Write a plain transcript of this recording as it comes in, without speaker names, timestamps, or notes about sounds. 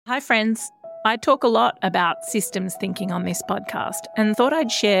Hi friends, I talk a lot about systems thinking on this podcast and thought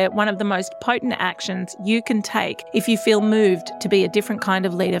I'd share one of the most potent actions you can take if you feel moved to be a different kind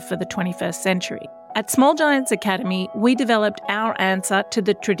of leader for the 21st century. At Small Giants Academy, we developed our answer to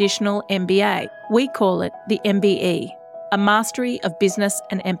the traditional MBA. We call it the MBE, a Mastery of Business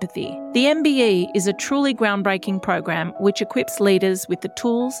and Empathy. The MBE is a truly groundbreaking program which equips leaders with the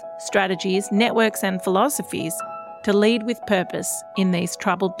tools, strategies, networks and philosophies to lead with purpose in these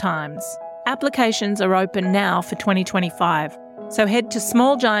troubled times. Applications are open now for 2025, so head to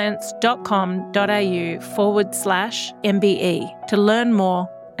smallgiants.com.au/MBE to learn more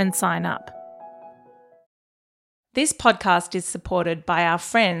and sign up. This podcast is supported by our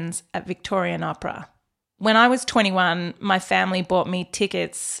friends at Victorian Opera. When I was 21, my family bought me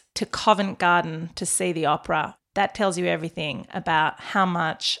tickets to Covent Garden to see the opera. That tells you everything about how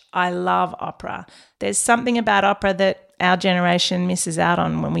much I love opera. There's something about opera that our generation misses out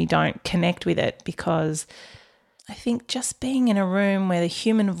on when we don't connect with it, because I think just being in a room where the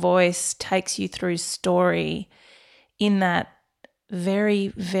human voice takes you through story in that very,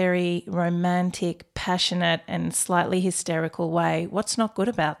 very romantic, passionate and slightly hysterical way, what's not good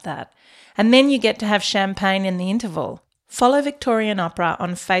about that? And then you get to have champagne in the interval. Follow Victorian Opera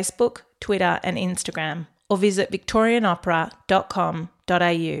on Facebook, Twitter and Instagram, or visit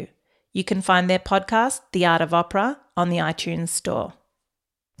victorianopera.com.au. You can find their podcast, The Art of Opera, on the iTunes Store.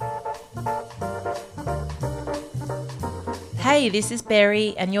 Hey, this is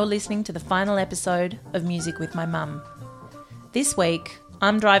Berry, and you're listening to the final episode of Music with My Mum. This week,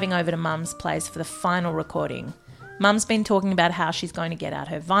 I'm driving over to Mum's place for the final recording. Mum's been talking about how she's going to get out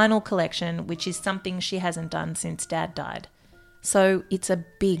her vinyl collection, which is something she hasn't done since Dad died. So it's a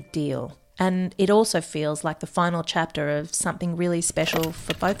big deal. And it also feels like the final chapter of something really special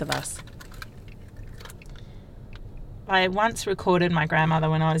for both of us. I once recorded my grandmother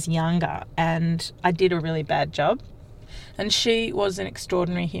when I was younger, and I did a really bad job. And she was an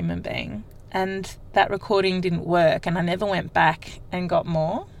extraordinary human being. And that recording didn't work, and I never went back and got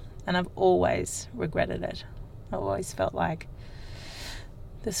more. And I've always regretted it. I always felt like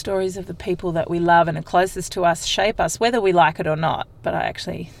the stories of the people that we love and are closest to us shape us, whether we like it or not. But I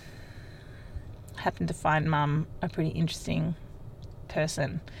actually happened to find Mum a pretty interesting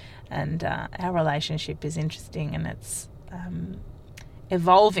person, and our relationship is interesting and it's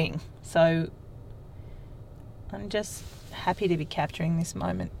evolving. So I'm just happy to be capturing this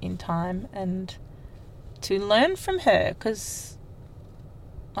moment in time and to learn from her, because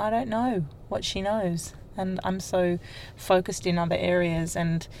I don't know what she knows and I'm so focused in other areas,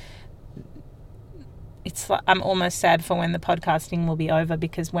 and it's like I'm almost sad for when the podcasting will be over,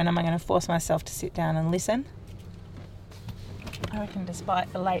 because when am I going to force myself to sit down and listen? I reckon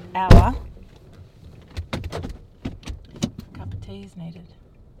despite the late hour, a cup of tea is needed.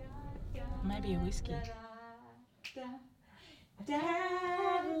 Maybe a whiskey.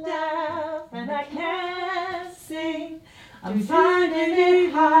 And I can't sing. I'm finding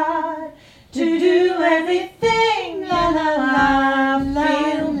it hard to do everything that I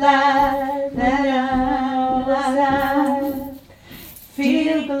feel bad,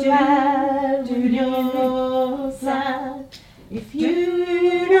 feel glad to your side. If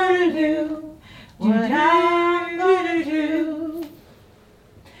you don't do what I'm gonna do,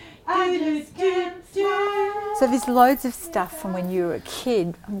 I just can't stand. So there's loads of stuff from when you were a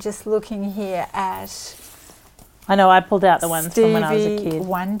kid. I'm just looking here at I know, I pulled out the ones from when I was a Stevie kid.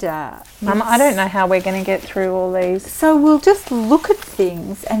 Wonder. Mum, I don't know how we're going to get through all these. So we'll just look at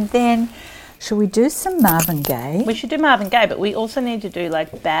things, and then shall we do some Marvin Gaye? We should do Marvin Gaye, but we also need to do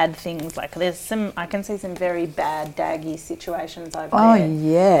like bad things. Like there's some, I can see some very bad daggy situations over Oh, there.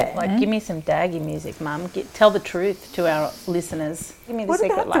 yeah. Like give me some daggy music, Mum. Tell the truth to our listeners. Give me the What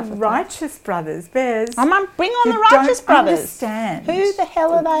secret about life the of Righteous Brothers, Bears? Oh, Mum, bring on You the Righteous don't Brothers. understand. Who the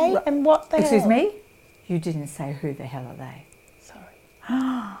hell are they and what the Excuse hell? me? You didn't say who the hell are they. Sorry.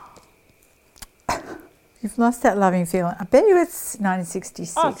 You've lost that loving feeling. I bet you it's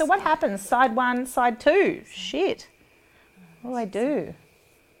 1966. Oh, so what happens? Side one, side two. Shit. What do I do?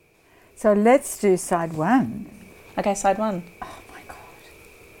 So let's do side one. Okay, side one. Oh my God.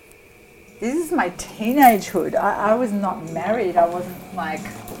 This is my teenagehood. I was not married. I wasn't like,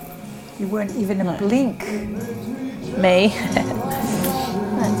 you weren't even a blink. Me.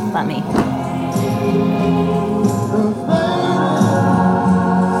 That's funny.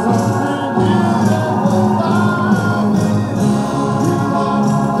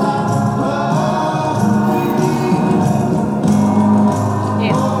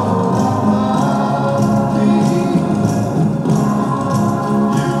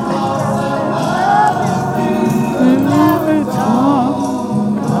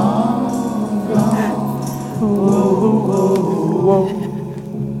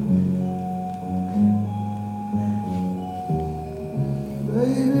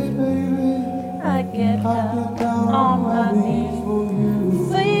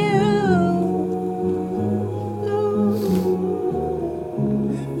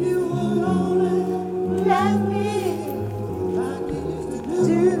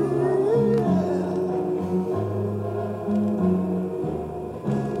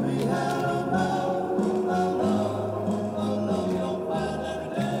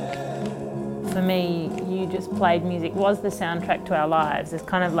 played music was the soundtrack to our lives. It's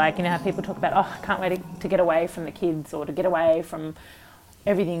kind of like, you know, how people talk about, oh, I can't wait to get away from the kids or to get away from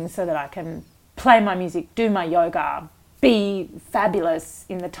everything so that I can play my music, do my yoga, be fabulous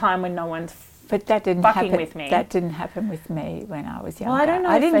in the time when no one's But that didn't fucking happen with me. That didn't happen with me when I was younger. Well, I don't know.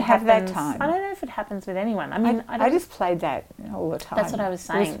 I if didn't it have happens, that time. I don't know if it happens with anyone. I mean, I just played that all the time. That's what I was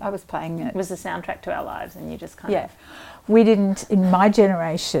saying. I was playing it. It was the soundtrack to our lives, and you just kind Yeah. of. We didn't, in my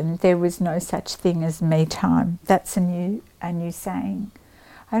generation, there was no such thing as me time. That's a new saying.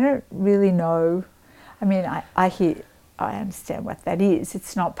 I don't really know. I mean, I understand what that is.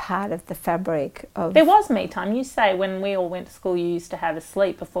 It's not part of the fabric of... There was me time. You say when we all went to school, you used to have a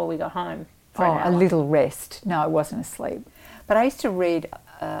sleep before we got home. For an a hour. little rest. No, I wasn't asleep. But I used to read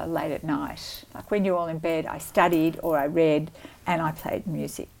late at night. Like when you're all in bed, I studied or I read and I played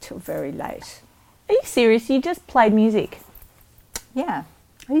music till very late. Are you serious? You just played music? Yeah.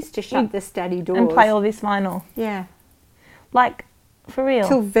 I used to shut the study doors. And play all this vinyl? Yeah. Like, for real?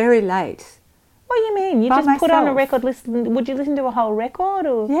 Till very late. What do you mean? You By just put on a myself. record, listen. Would you listen to a whole record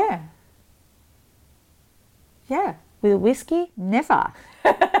or Yeah. Yeah. with a whiskey? Never.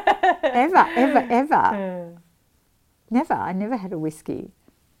 ever. Never. I never had a whiskey.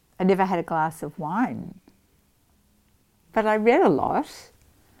 I never had a glass of wine. But I read a lot.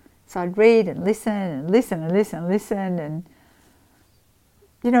 So I'd read and listen and listen and listen and listen. And,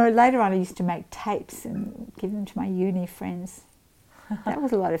 you know, later on I used to make tapes and give them to my uni friends. That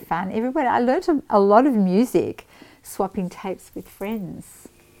was a lot of fun. I learnt a lot of music swapping tapes with friends.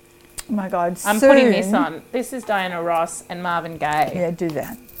 Oh my God, I'm putting this on. This is Diana Ross and Marvin Gaye. Yeah, do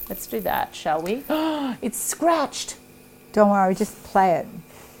that. Let's do that, shall we? It's scratched. Don't worry, just play it.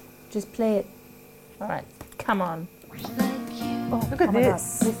 Just play it. All right, come on. Oh, look at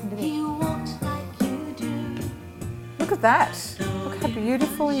this. Listen to this. Look at that. Look how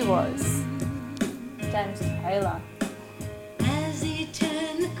beautiful he was. James Taylor.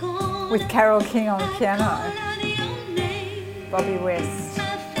 With Carole King on the piano. Bobby West.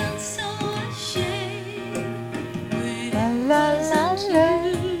 La, la, la.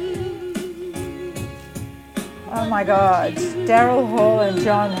 Oh my God. Daryl Hall and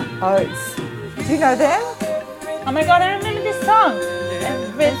John Oates. Do you know them? Oh my God, I remember this song.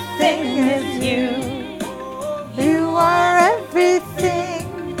 Everything is you. You are everything,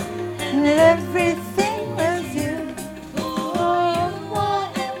 and everything is you.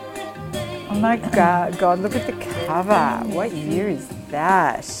 Oh my God, look at the cover. What year is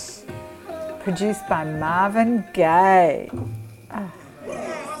that? Produced by Marvin Gaye. Oh.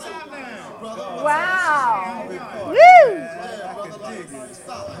 Wow. Woo!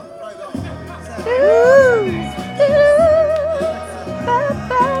 Woo! Ba,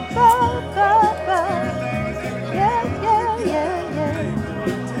 ba, ba, ba, ba. Yeah.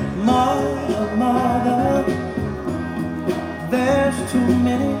 Mother, there's too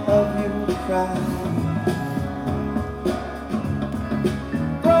many of you to cry.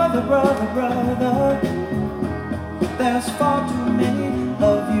 Brother, there's far too many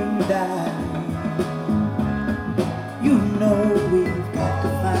of you die. You know we've got to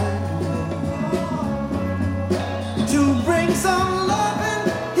find a way to bring some loving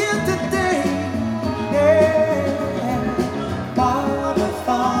here today. Yeah. Father,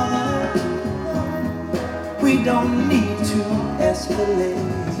 we don't need to escalate.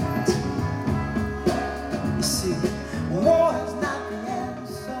 You see, war is not the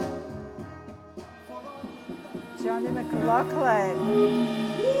answer. Johnny McLaughlin.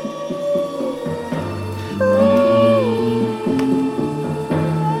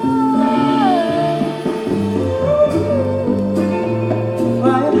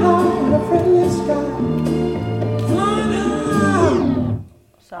 Flying high in a friendly sky. Flying high.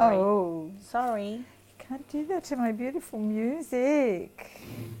 Sorry. Oh, Sorry. can't do that to my beautiful music.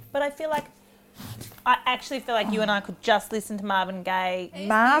 But I actually feel like you and I could just listen to Marvin Gaye.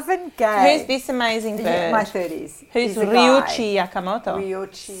 Marvin Gaye. Who's this amazing bird? Yeah, my 30s. Who's He's a guy. Ryuichi Sakamoto?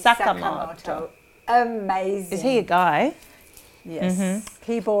 Ryuichi Sakamoto. Sakamoto. Amazing. Is he a guy? Yes.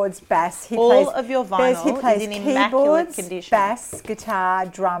 Keyboards, bass. He All plays, of your he vinyl plays is in immaculate keyboards, condition. bass, guitar,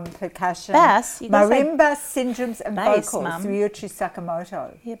 drum, percussion. Bass? You gotta say marimba, syndromes and bass, vocals. Mum. Ryuichi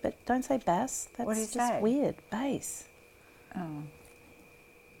Sakamoto. Yeah, but don't say bass. That's What do you just say? weird. Bass. Oh.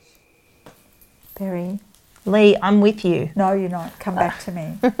 Very. Lee, I'm with you. No, you're not. Come back to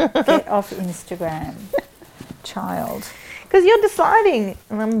me. Get off Instagram, child. Because you're deciding,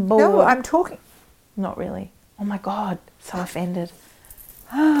 and I'm bored. No, I'm talking. Not really. Oh my God, so offended.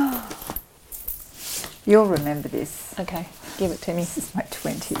 You'll remember this. Okay, give it to me. This is my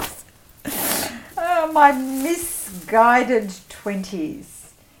 20s. Oh, my misguided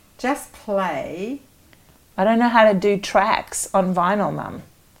 20s. Just play I don't know how to do tracks on vinyl, Mum.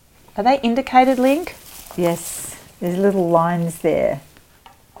 Are they indicated, Link? Yes, there's little lines there.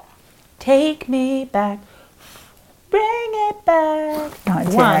 Take me back, bring it back.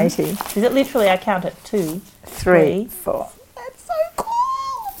 1980. 1. Is it literally, I count it 2, 3, 4. That's so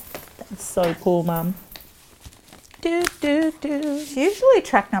cool. That's so cool, Mum. Do, do, do. Usually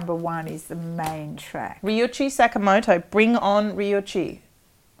track number 1 is the main track. Ryuichi Sakamoto, Bring On Ryuichi.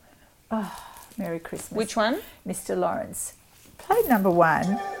 Merry Christmas. Which one? Mr. Lawrence. Played number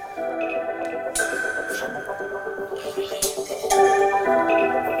 1.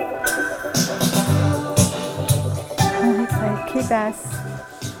 He played key bass,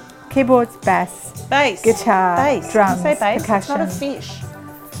 keyboards, bass, Bass. guitar, Bass. drums, Say bass. percussion. It's not a fish.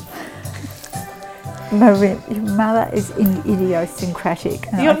 Marie, your mother is idiosyncratic.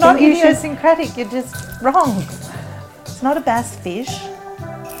 and You're I not think you should- idiosyncratic. You're just wrong. It's not a bass fish.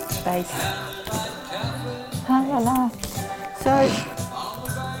 Bass. La, la, la. So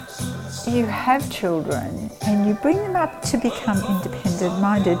you have children and you bring them up to become independent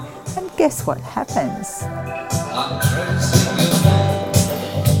minded, and guess what happens?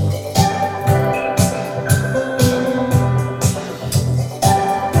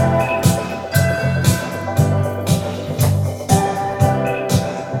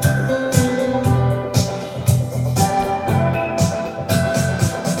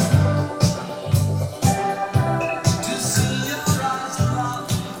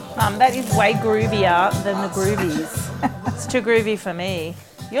 That is way groovier than the groovies. It's too groovy for me.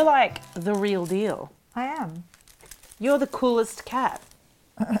 You're like the real deal. I am. You're the coolest cat.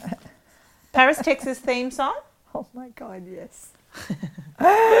 Paris, Texas theme song? Oh my God, yes.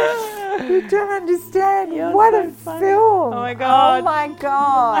 You don't understand. You're What so a funny. film. Oh my God. Oh my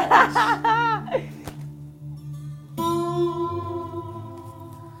God.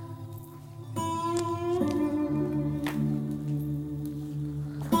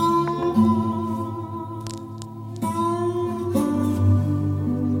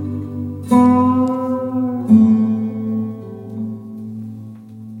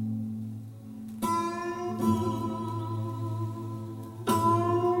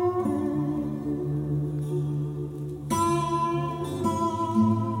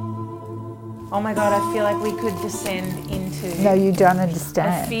 Oh my God, I feel like we could descend into... No, you don't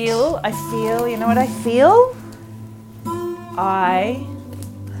understand. I feel, you know what I feel? I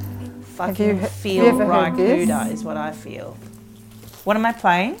fucking have you feel ever heard this? Raikuda is what I feel. What am I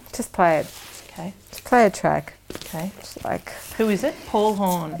playing? Just play it. Okay, Just play a track. okay. It's like, Who is it? Paul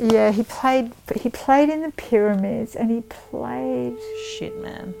Horn. yeah, he played in the pyramids and he played. Shit,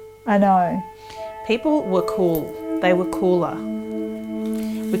 man. I know. People were cool. They were cooler.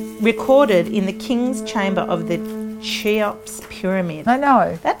 Recorded in the King's Chamber of the Cheops Pyramid. I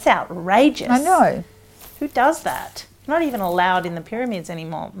know. That's outrageous. I know. Who does that? Not even allowed in the pyramids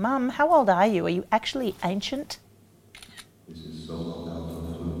anymore. Mum, how old are you? Are you actually ancient? This is solo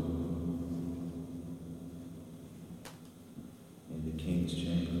alto flute in the King's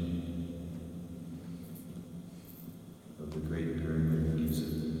Chamber of the Great Pyramid of Giza.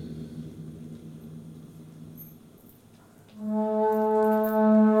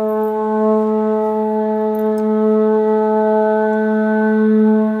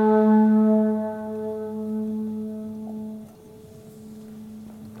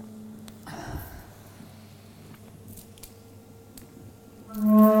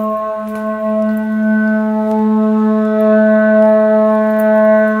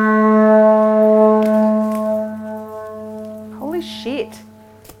 Holy shit.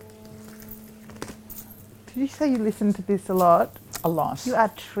 Did you say you listen to this a lot? A lot. You are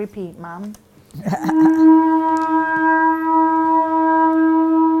trippy, Mum.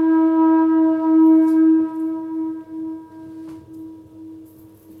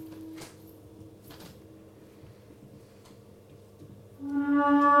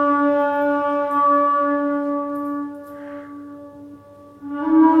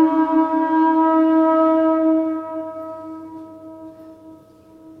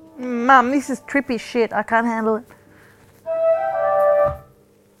 Mum, this is trippy shit. I can't handle it.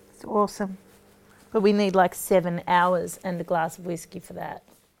 It's awesome. But we need like 7 hours and a glass of whiskey for that.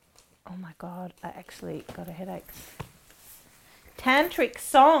 Oh my God, I actually got a headache. Tantric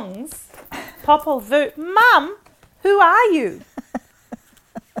songs? Popol Vuh. Mum, who are you?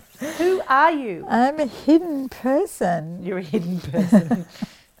 Who are you? I'm a hidden person. You're a hidden person.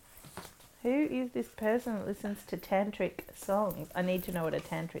 Who is this person that listens to tantric songs? I need to know what a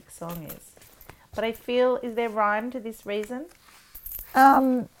tantric song is. But I feel, is there rhyme to this reason?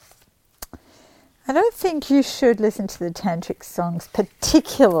 I don't think you should listen to the tantric songs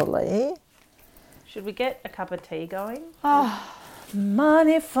particularly. Should we get a cup of tea going? Oh,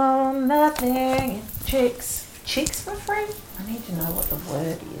 money for nothing. Chicks. Chicks for free? I need to know what the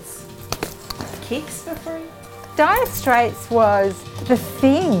word is. Kicks for free? Dire Straits was the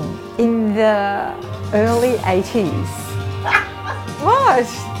thing in the early 80s.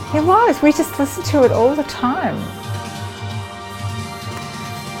 It was. We just listened to it all the time.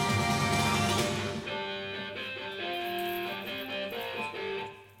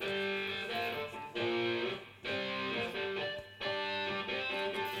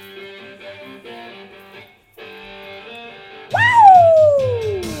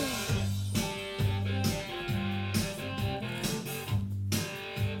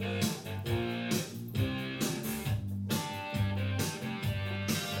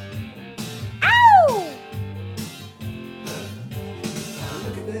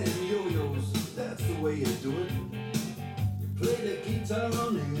 Look at them yo-yos, that's the way you do it. You play the guitar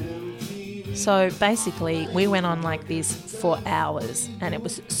on the MTV. So basically, we went on like this for hours and it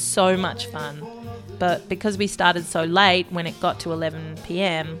was so much fun. But because we started so late, when it got to 11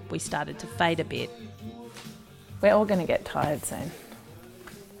 p.m, we started to fade a bit. We're all going to get tired soon.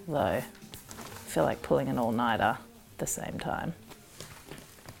 Though, I feel like pulling an all-nighter at the same time.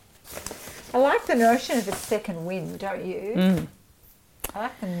 I like the notion of a second wind, don't you? I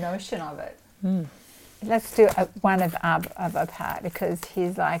like the notion of it. Let's do one of Abba Pat because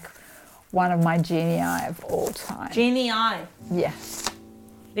he's like one of my genii of all time. Genie Eye. Yeah.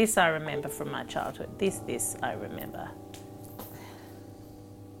 This I remember from my childhood. This I remember.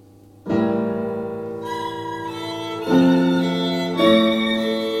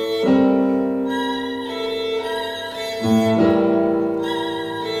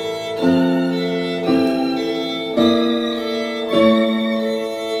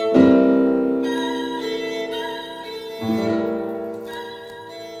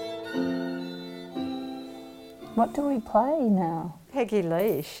 What do we play now? Peggy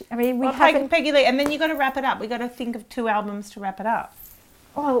Leash. I mean, we Well, haven't. Peggy Lee, and then you got to wrap it up. We got to think of 2 albums to wrap it up.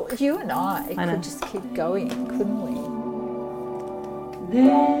 Well, you and I know. could just keep going, couldn't we?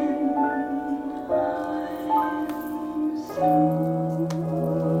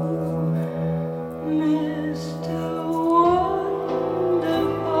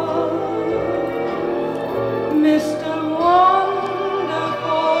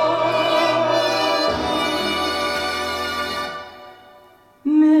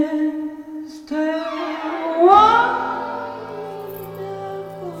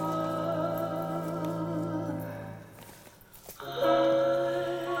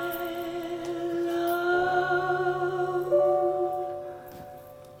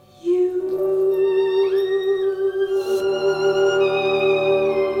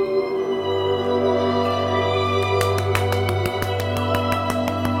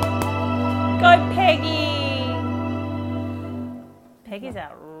 Go Peggy! Peggy's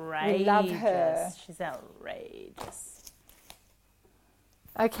outrageous. We love her. She's outrageous.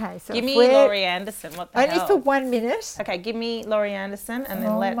 Okay, so Give if me we're- Laurie Anderson. What the Only hell? for 1 minute. Okay, give me Laurie Anderson and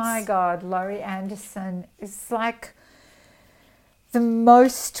then Oh let's... my God, Laurie Anderson is like the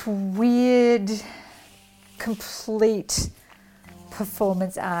most weird, complete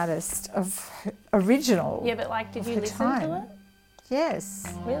performance artist of original. Yeah, but like, did of you her listen time. to it? Yes,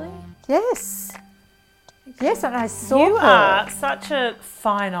 Really? yes, yes, and I saw You her. are such a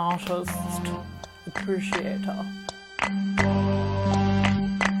fine artist appreciator.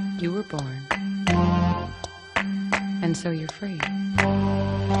 You were born, and so you're free.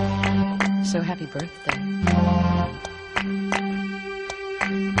 So happy birthday.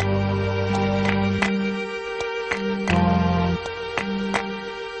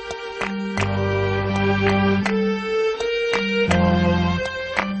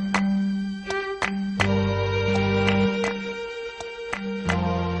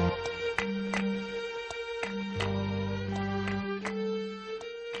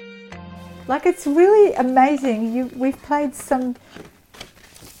 Like, it's really amazing. We've played some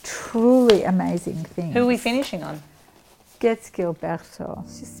truly amazing things. Who are we finishing on? Getz Gilberto.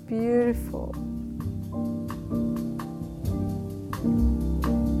 It's just beautiful.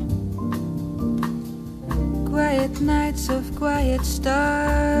 Quiet nights of quiet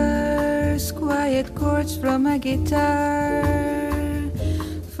stars, quiet chords from a guitar,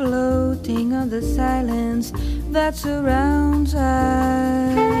 floating on the silence that surrounds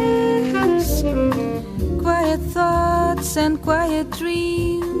us. Quiet thoughts and quiet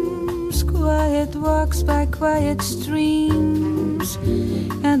dreams, quiet walks by quiet streams,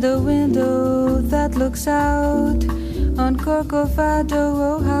 and a window that looks out on Corcovado.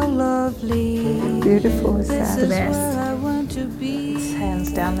 Oh, how lovely. Beautiful is This that. is where I want to be. It's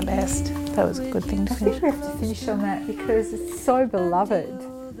hands down the best. That was a good thing to I think finish. we have to finish on that because it's so beloved.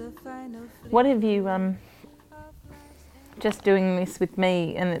 What have you, just doing this with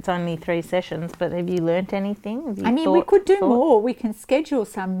me, and it's only 3 sessions, but have you learnt anything? Have you I mean, we could do thought? more. We can schedule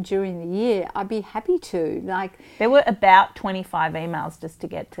some during the year. I'd be happy to. Like, There were about 25 emails just to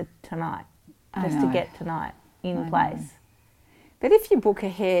get to tonight, I just to know. get tonight in I place. but if you book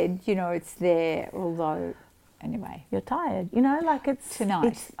ahead, you know, it's there. Although, anyway, You're tired, you know, like it's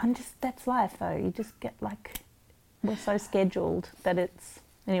Tonight. that's life though. You just get like, we're so scheduled that it's,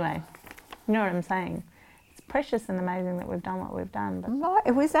 anyway, you know what I'm saying. It's precious and amazing that we've done what we've done. But no,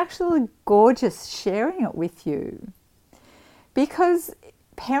 it was actually gorgeous sharing it with you, because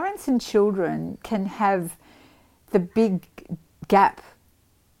parents and children can have the big gap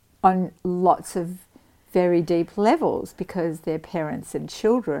on lots of very deep levels because they're parents and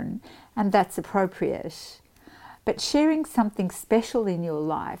children, and that's appropriate. But sharing something special in your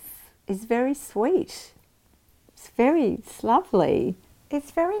life is very sweet. It's lovely.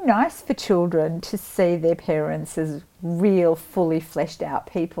 It's very nice for children to see their parents as real, fully fleshed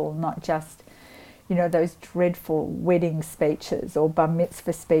out people, not just, you know, those dreadful wedding speeches or bar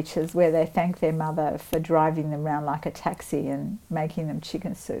mitzvah speeches where they thank their mother for driving them around like a taxi and making them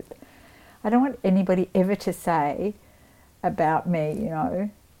chicken soup. I don't want anybody ever to say about me, you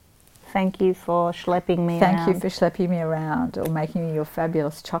know, thank you for schlepping me thank around. you for schlepping me around or making me your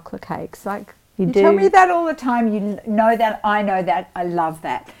fabulous chocolate cakes. Like, You you do. tell me that all the time. You know that, I know that, I love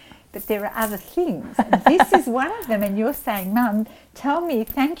that. But there are other things. This is one of them, and you're saying, Mum, tell me,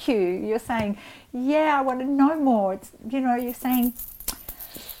 thank you. You're saying, yeah, I want to know more. It's, you know, you're saying,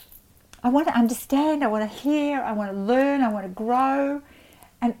 I want to understand, I want to hear, I want to learn, I want to grow.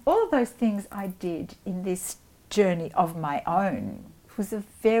 And all of those things I did in this journey of my own. It was a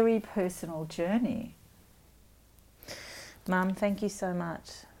very personal journey. Mum, thank you so much.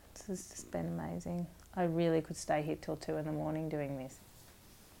 This has just been amazing. I really could stay here till 2 a.m. doing this.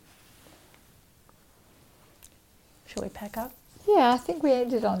 Shall we pack up? Yeah, I think we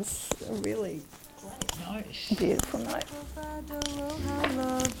ended on a really great note. Beautiful night. Oh, how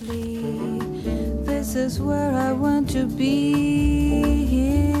lovely. This is where I want to be,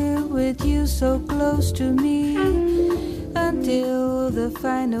 here with you so close to me, until the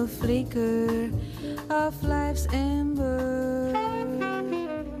final flicker of life's ember.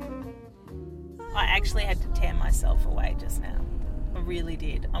 I actually had to tear myself away just now. I really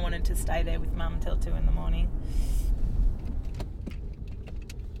did. I wanted to stay there with Mum till 2 a.m.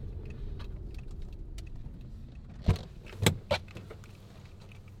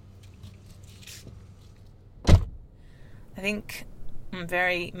 I think I'm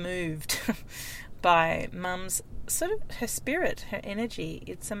very moved by Mum's sort of her spirit, her energy.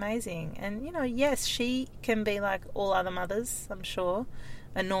 It's amazing. And, you know, yes, she can be like all other mothers, I'm sure,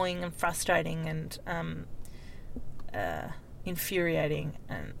 annoying and frustrating and infuriating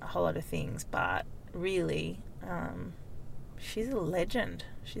and a whole lot of things. But really, she's a legend.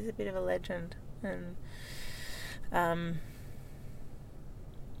 She's a bit of a legend. And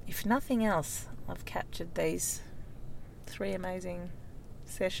if nothing else, I've captured these 3 amazing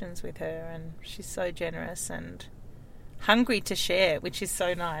sessions with her, and she's so generous and hungry to share, which is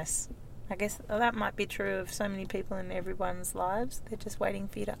so nice. I guess that might be true of so many people in everyone's lives. They're just waiting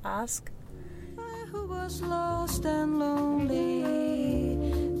for you to ask. I who was lost and lonely,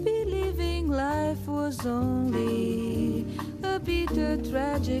 believing life was only a bitter,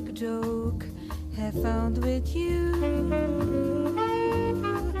 tragic joke, have found with you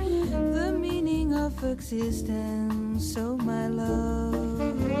the meaning of existence, oh my love.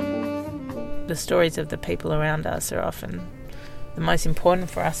 The stories of the people around us are often the most important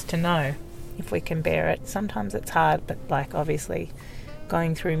for us to know, if we can bear it. Sometimes it's hard, but like obviously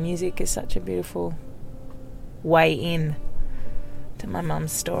going through music is such a beautiful way in to my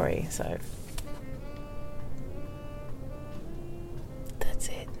mum's story. So that's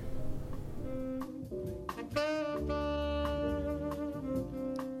it.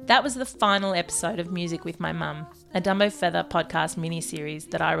 That was the final episode of Music with My Mum, a Dumbo Feather podcast mini-series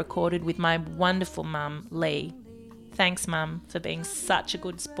that I recorded with my wonderful mum, Lee. Thanks, Mum, for being such a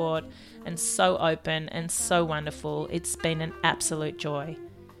good sport and so open and so wonderful. It's been an absolute joy.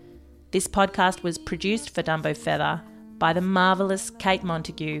 This podcast was produced for Dumbo Feather by the marvellous Kate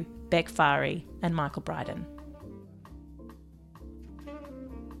Montague, Beck Fari and Michael Bryden.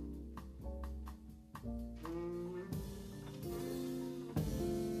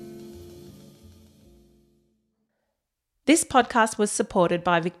 This podcast was supported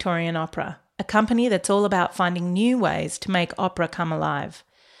by Victorian Opera, a company that's all about finding new ways to make opera come alive.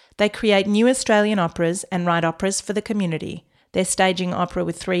 They create new Australian operas and write operas for the community. They're staging opera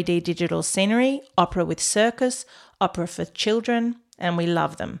with 3D digital scenery, opera with circus, opera for children, and we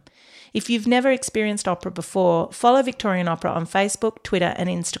love them. If you've never experienced opera before, follow Victorian Opera on Facebook, Twitter and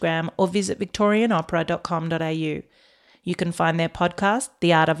Instagram, or visit victorianopera.com.au. You can find their podcast,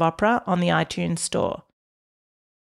 The Art of Opera, on the iTunes Store.